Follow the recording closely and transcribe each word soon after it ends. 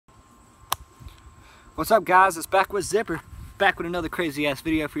What's up, guys? It's Backwoods Zipper, back with another crazy ass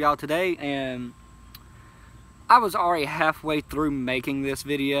video for y'all today. And I was already halfway through making this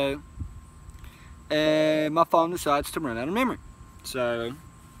video and my phone decides to run out of memory. So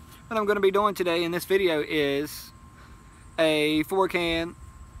what I'm going to be doing today in this video is a full can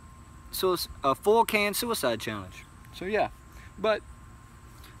suicide challenge. So yeah, but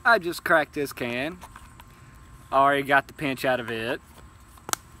I just cracked this can, already got the pinch out of it.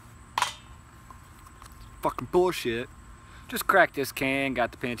 Fucking bullshit. Just cracked this can,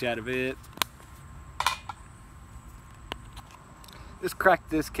 got the pinch out of it. Just cracked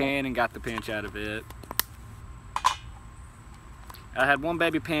this can and got the pinch out of it. I had one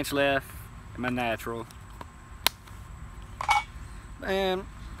baby pinch left in my natural. And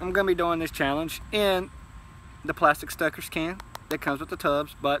I'm going to be doing this challenge in the plastic Stuckers can that comes with the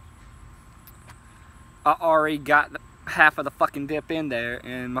tubs, but I already got half of the fucking dip in there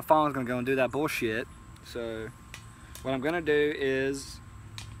and my phone's going to go and do that bullshit. So what I'm going to do is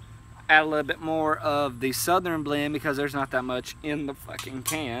add a little bit more of the Southern blend because there's not that much in the fucking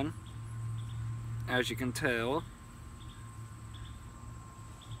can, as you can tell.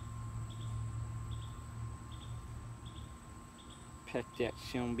 Put that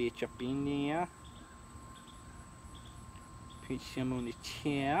some bitch up in there. Put some on the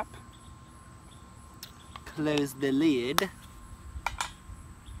top. Close the lid.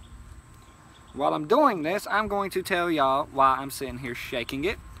 While I'm doing this, I'm going to tell y'all why I'm sitting here shaking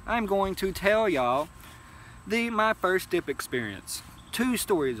it. I'm going to tell y'all my first dip experience. 2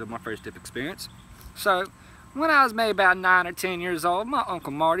 stories of my first dip experience. So, when I was maybe about 9 or 10 years old, my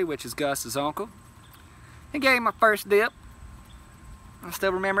Uncle Marty, which is Gus's uncle, he gave me my first dip. I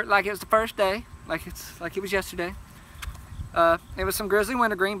still remember it like it was the first day, like it was yesterday. It was some grizzly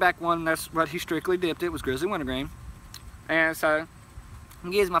wintergreen back when that's what he strictly dipped. It was grizzly wintergreen. And so,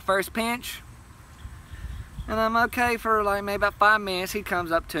 he gives my first pinch. And I'm okay for like maybe about 5 minutes. He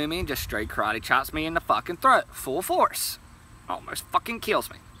comes up to me and just straight karate chops me in the fucking throat. Full force. Almost fucking kills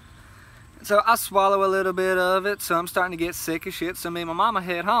me. So I swallow a little bit of it. So I'm starting to get sick as shit. So me and my mama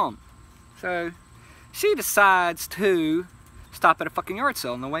head home. So she decides to stop at a fucking yard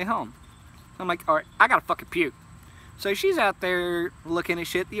sale on the way home. I'm like, alright, I gotta fucking puke. So she's out there looking at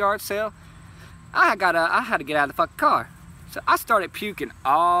shit at the yard sale. I had to get out of the fucking car. So I started puking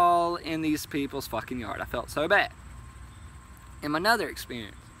all in these people's fucking yard. I felt so bad. And another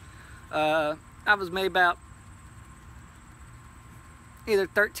experience. I was maybe about either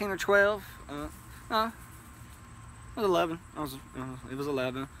 13 or 12. I was 11. It was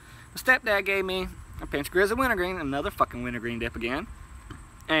 11. My stepdad gave me a pinch of grizzly wintergreen, another fucking wintergreen dip again.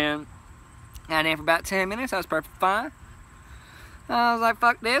 And I had it in for about 10 minutes. I was perfectly fine. I was like,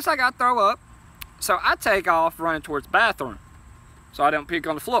 fuck this, I gotta throw up. So I take off running towards the bathroom so I don't puke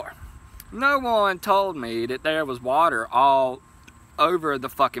on the floor. No one told me that there was water all over the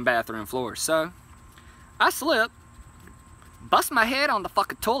fucking bathroom floor. So I slip, bust my head on the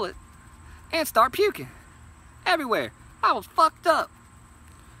fucking toilet, and start puking everywhere. I was fucked up.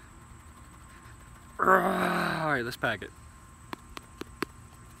 Alright, let's pack it.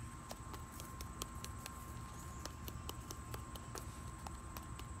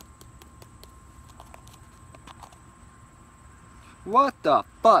 What the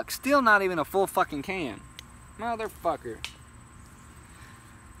fuck? Still not even a full fucking can. Motherfucker.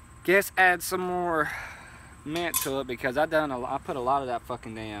 Guess add some more mint to it because I put a lot of that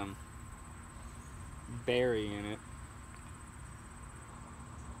fucking damn berry in it.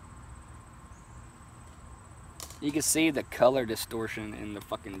 You can see the color distortion in the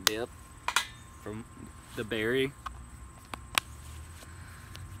fucking dip from the berry.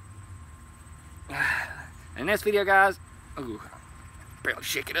 In this video, guys, ooh, barely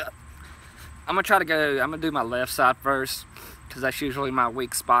shake it up. I'm gonna do my left side first because that's usually my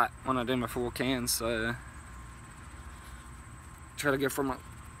weak spot when I do my full cans. So try to go for my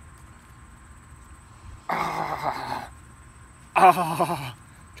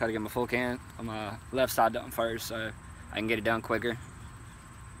try to get my full can on my left side done first so I can get it done quicker.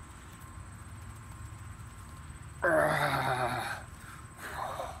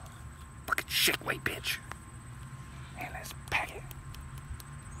 Fucking shake weight, bitch. And let's pack it.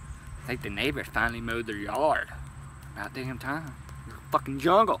 I think the neighbors finally mowed their yard. About damn time. Fucking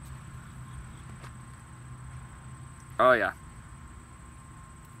jungle. Oh yeah.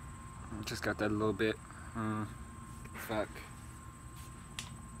 Just got that a little bit. Fuck.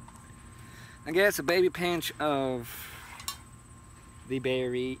 I guess a baby pinch of the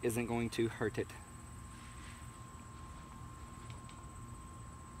berry isn't going to hurt it.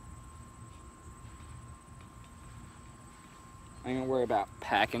 I ain't gonna worry worry about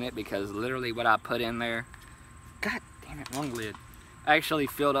packing it because literally what I put in there, god damn it, wrong lid, actually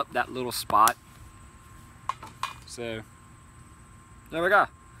filled up that little spot. So, there we go.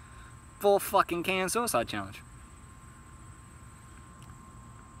 Full fucking can suicide challenge.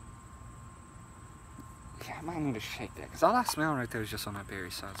 Yeah, I might need to shake that because all I smell right there is just on my berry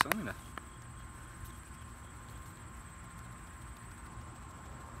side. So I'm gonna.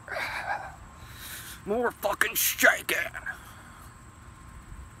 More fucking shaking.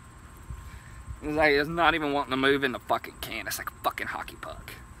 It's like it's not even wanting to move in the fucking can. It's like a fucking hockey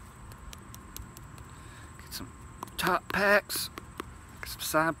puck. Get some top packs. Get some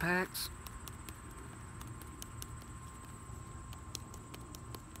side packs.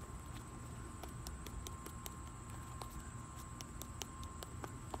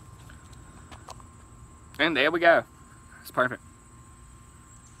 And there we go. It's perfect.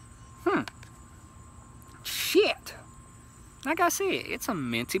 Shit. Like I said, it's a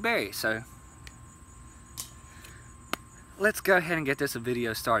minty berry, so let's go ahead and get this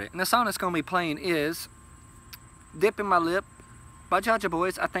video started. And the song that's going to be playing is Dip in My Lip by Jaja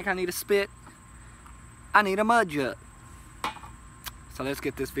Boys. I think I need a spit. I need a mud jug. So let's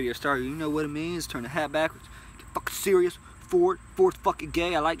get this video started. You know what it means. Turn the hat backwards. Get fucking serious. Ford fucking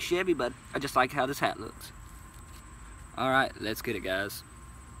gay. I like Chevy, but I just like how this hat looks. Alright, let's get it, guys.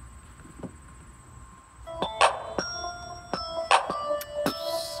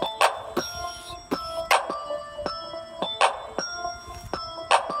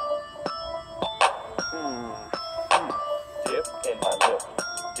 Dip in my lip,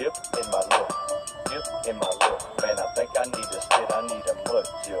 dip in my lip, dip in my lip. Man, I think I need a spit, I need a mud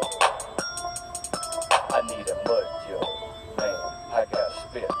jug. I need a mud jug. Man, I got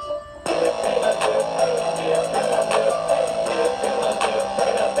spit. Dip in my lip, dip in my lip, dip in my lip.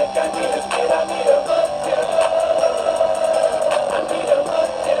 Man, I think I need a spit, I need a mud jug. I need a mud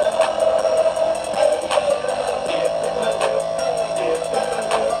jug. Dip in my lip, dip in my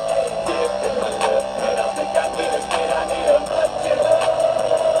lip, dip in my lip. Man, I think I need a spit, I need a mud jug.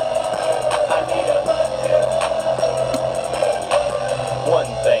 I need a mud jug.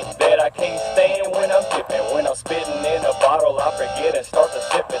 One thing that I can't stand when I'm dipping, when I'm spitting in a bottle, I forget and start to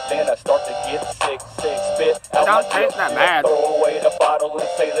sip it. Then I start to get sick, spit out my Don't taste that bad. Throw away the bottle and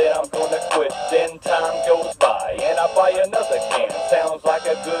say that I'm gonna quit. Then time goes by and I buy another can. Sounds like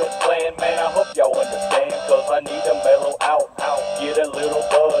a good plan, man. I hope y'all understand, cause I need to mellow out, get a little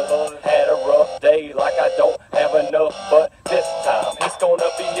buzz. Had a rough day, like I don't have enough, but this time it's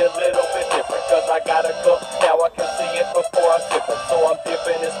gonna be a little bit different, cause I got a cup, now I can see it before I sip it. So I'm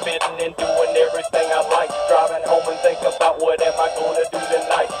dipping and spitting and doing everything I like. Driving home and think about what am I gonna do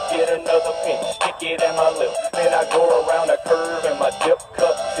tonight. Get another pinch, stick it in my lip. Then I go around a curve and my dip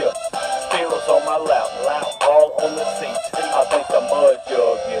cup tips. Spills on my lap, all on the seat. I think the mud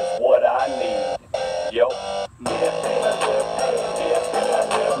jug is what I need. Yo. Dip in my lip, dip in my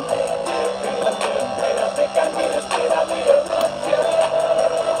lip, dip in my lip. And I think I need a spit, I need a mud jug.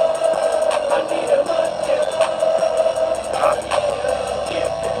 I need a mud jug.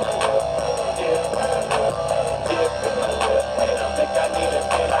 Dip in my lip, dip in my lip, dip in my lip. And I think I need a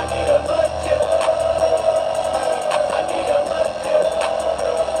spit, I need a mud jug. I need a mud jug.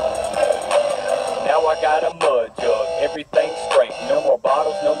 Now I got a mud jug, everything's straight. No more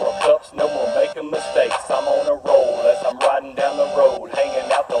bottles, no more cups, no more making mistakes. I'm on a roll as I'm riding down the road,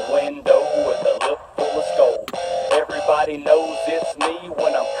 hanging out the window with a lip full of scold. Everybody knows it's me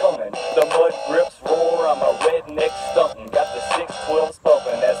when I'm coming. The mud grips roar, I'm a redneck stunting. Got the 612s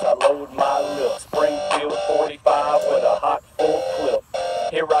pumping as I load my lip. Springfield 45 with a hot full clip.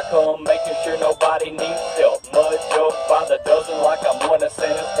 Here I come, making sure nobody needs help. Mud jug by the dozen like I'm one of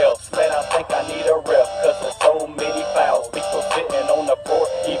Santa's helps. Man, I think I need a rep, cause there's so many fouls. People sitting on the floor,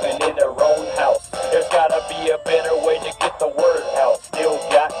 even in their own house. There's gotta be a better way to get the word out. Still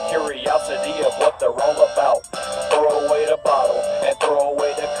got curiosity of what they're all about. Throw away the bottle and throw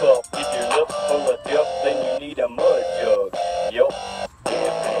away the cup. If your lips full of dip, then you need a mud jug. Yo. Dip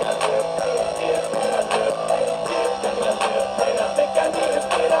in my lip, dip in my lip, dip in my lip. And I think I need a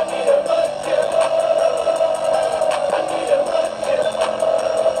spit, I need a mud jug. I need a mud jug.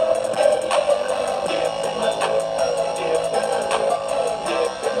 Dip in my lip, dip in my lip,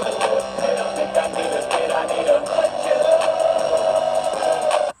 dip in my lip. And I think I need a spit, I need a mud jug.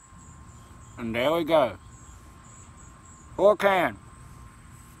 And there we go. Full can.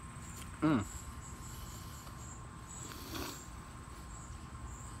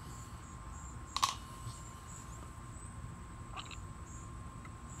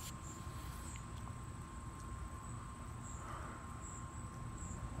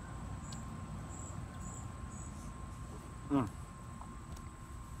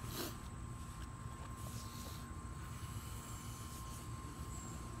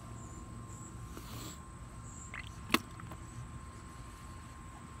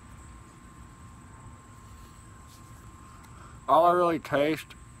 all I really taste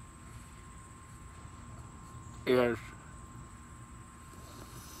is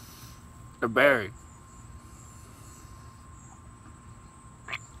the berry.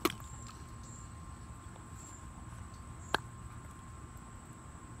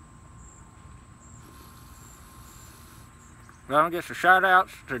 So I'm gonna get some shout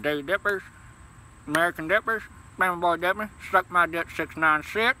outs to Dave Dippers, American Dippers, Bama Boy Dipper, Stuck My Dip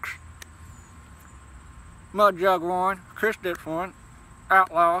 696, Mud Jug 1, Chris Dips 1,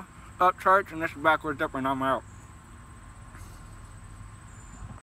 Outlaw, Upchurch, and this is Backwards Dipper, and I'm out.